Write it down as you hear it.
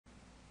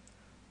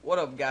What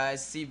up,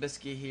 guys?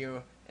 Seabiscuit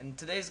here, and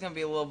today's gonna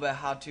be a little bit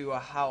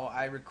how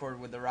I record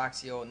with the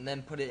Roxio and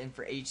then put it in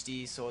for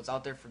HD, so it's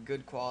out there for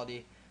good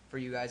quality for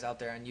you guys out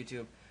there on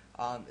YouTube.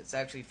 It's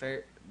actually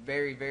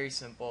very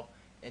simple,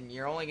 and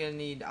you're only gonna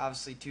need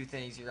obviously two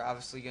things. You're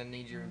obviously gonna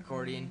need your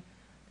recording,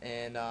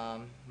 and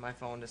my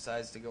phone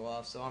decides to go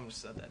off, so I'm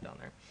just set that down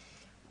there.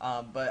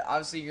 But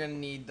obviously you're gonna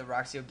need the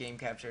Roxio game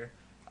capture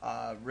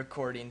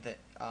recording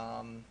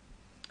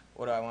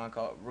what do I want to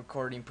call it?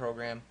 Recording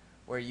program,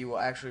 where you will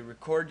actually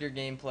record your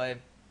gameplay,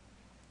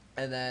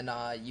 and then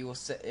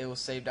it will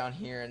save down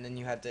here, and then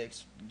you have to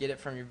get it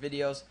from your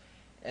videos.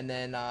 And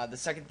then the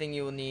second thing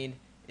you will need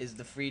is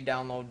the free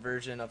download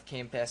version of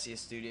Camtasia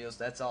Studios.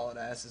 That's all it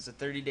asks. It's a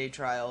 30-day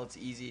trial. It's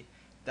easy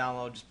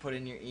download. Just put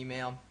in your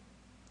email,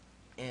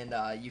 and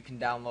you can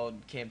download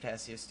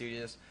Camtasia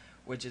Studios,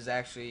 which is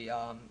actually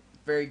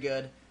very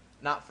good.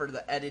 Not for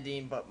the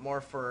editing, but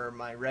more for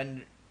my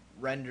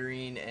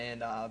rendering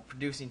and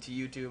producing to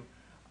YouTube.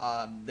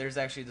 There's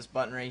actually this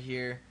button right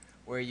here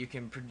where you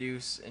can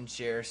produce and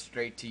share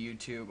straight to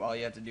YouTube. All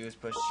you have to do is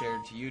push share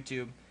to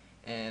YouTube,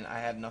 and I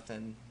have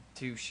nothing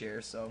to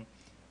share, so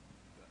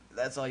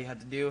that's all you have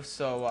to do.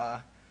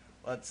 So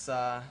let's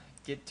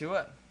get to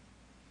it.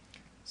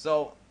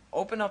 So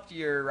open up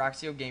your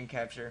Roxio game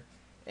capture,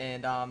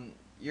 and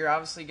you're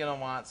obviously gonna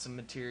want some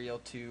material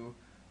to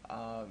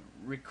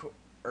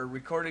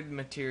recorded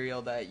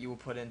material that you will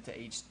put into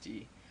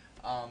HD.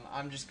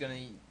 I'm just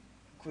gonna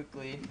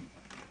quickly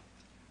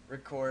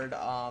record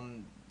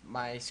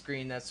my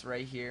screen that's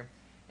right here,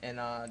 and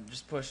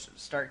just push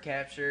start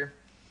capture,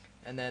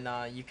 and then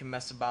you can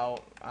mess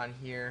about on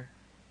here,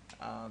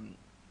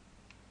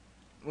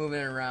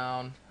 moving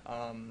around.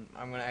 I'm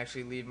gonna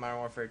actually leave Modern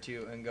Warfare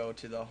 2 and go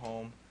to the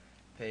home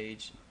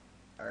page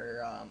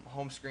or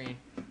home screen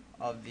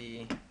of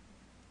the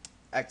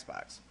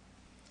Xbox.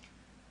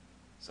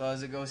 So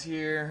as it goes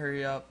here,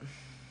 hurry up.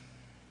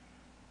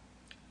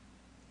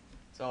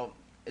 So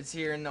it's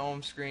here in the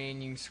home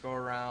screen. You can scroll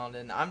around,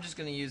 and I'm just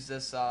gonna use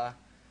this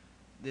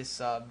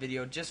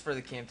video just for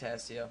the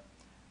Camtasia.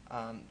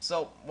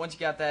 So once you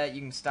got that,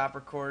 you can stop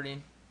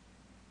recording,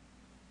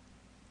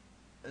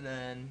 and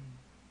then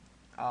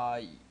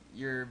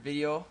your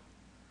video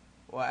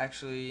will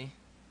actually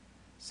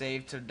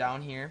save to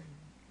down here,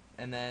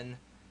 and then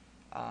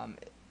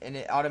and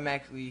it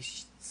automatically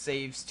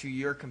saves to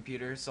your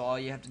computer. So all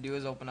you have to do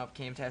is open up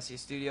Camtasia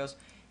Studios,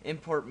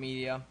 import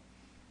media,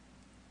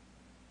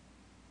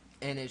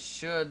 and it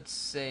should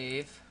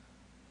save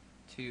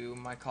to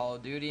my Call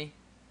of Duty,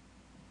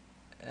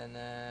 and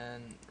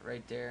then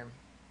right there,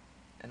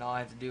 and all I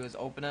have to do is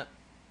open it,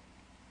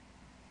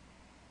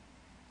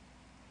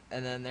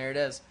 and then there it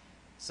is.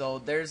 So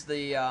there's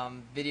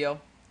the video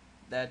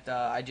that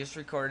I just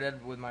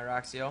recorded with my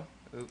Roxio.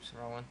 Oops,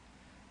 wrong one.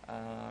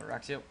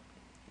 Roxio.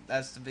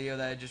 That's the video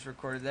that I just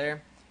recorded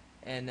there,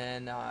 and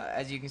then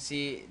as you can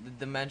see, the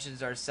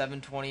dimensions are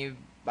 720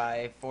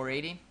 by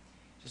 480.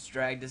 Just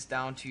drag this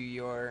down to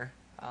your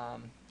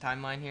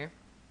timeline here,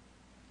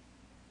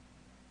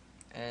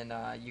 and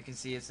you can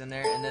see it's in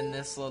there, and then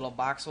this little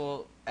box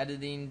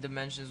editing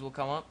dimensions will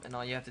come up, and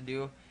all you have to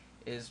do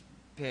is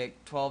pick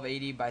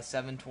 1280 by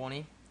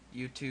 720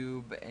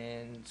 YouTube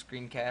and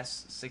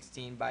screencast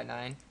 16 by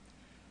 9,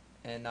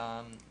 and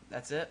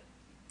that's it.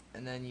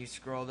 And then you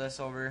scroll this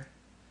over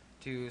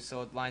to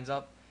so it lines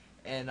up,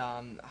 and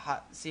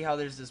see how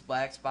there's this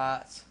black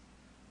spots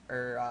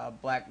or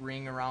black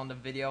ring around the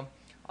video.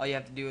 All you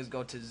have to do is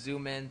go to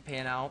zoom in,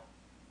 pan out.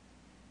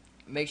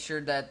 Make sure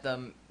that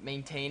the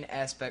maintain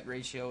aspect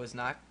ratio is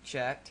not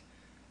checked,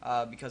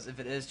 because if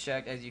it is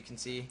checked, as you can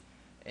see,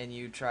 and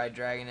you try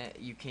dragging it,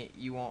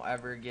 you won't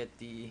ever get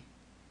the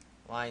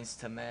lines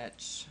to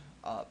match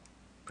up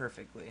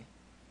perfectly.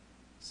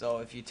 So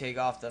if you take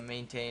off the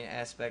maintain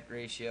aspect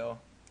ratio,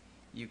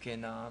 you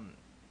can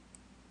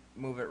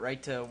move it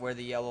right to where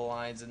the yellow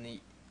lines, and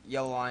the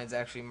yellow lines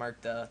actually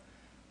mark the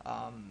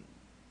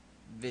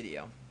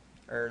video,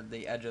 or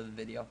the edge of the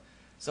video.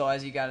 So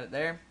as you got it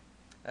there,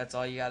 that's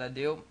all you gotta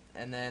do.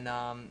 And then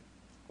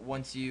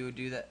once you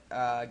do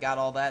that, got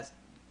all that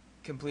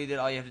completed,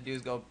 all you have to do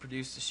is go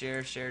produce to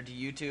share to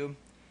YouTube,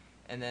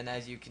 and then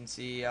as you can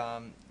see,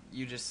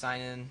 you just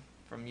sign in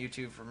from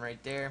YouTube from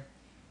right there,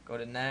 go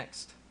to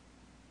next,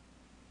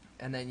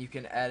 and then you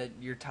can edit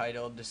your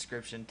title,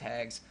 description,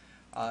 tags,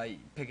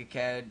 pick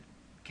a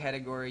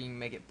category, you can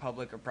make it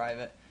public or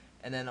private,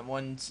 and then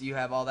once you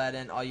have all that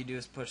in, all you do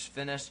is push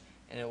finish,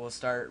 and it will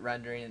start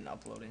rendering and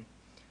uploading.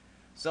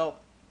 So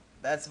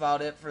that's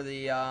about it for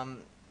the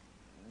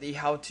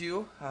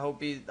how-to. I hope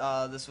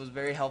this was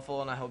very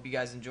helpful, and I hope you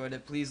guys enjoyed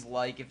it. Please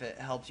like if it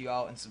helped you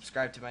out, and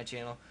subscribe to my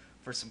channel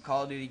for some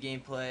Call of Duty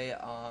gameplay.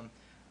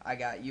 I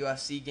got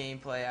UFC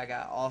gameplay. I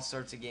got all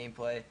sorts of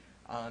gameplay.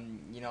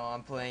 You know,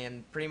 I'm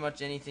playing pretty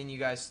much anything you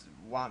guys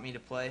want me to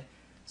play.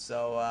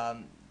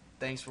 So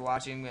thanks for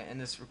watching in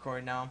this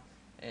recording now,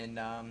 and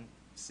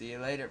see you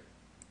later.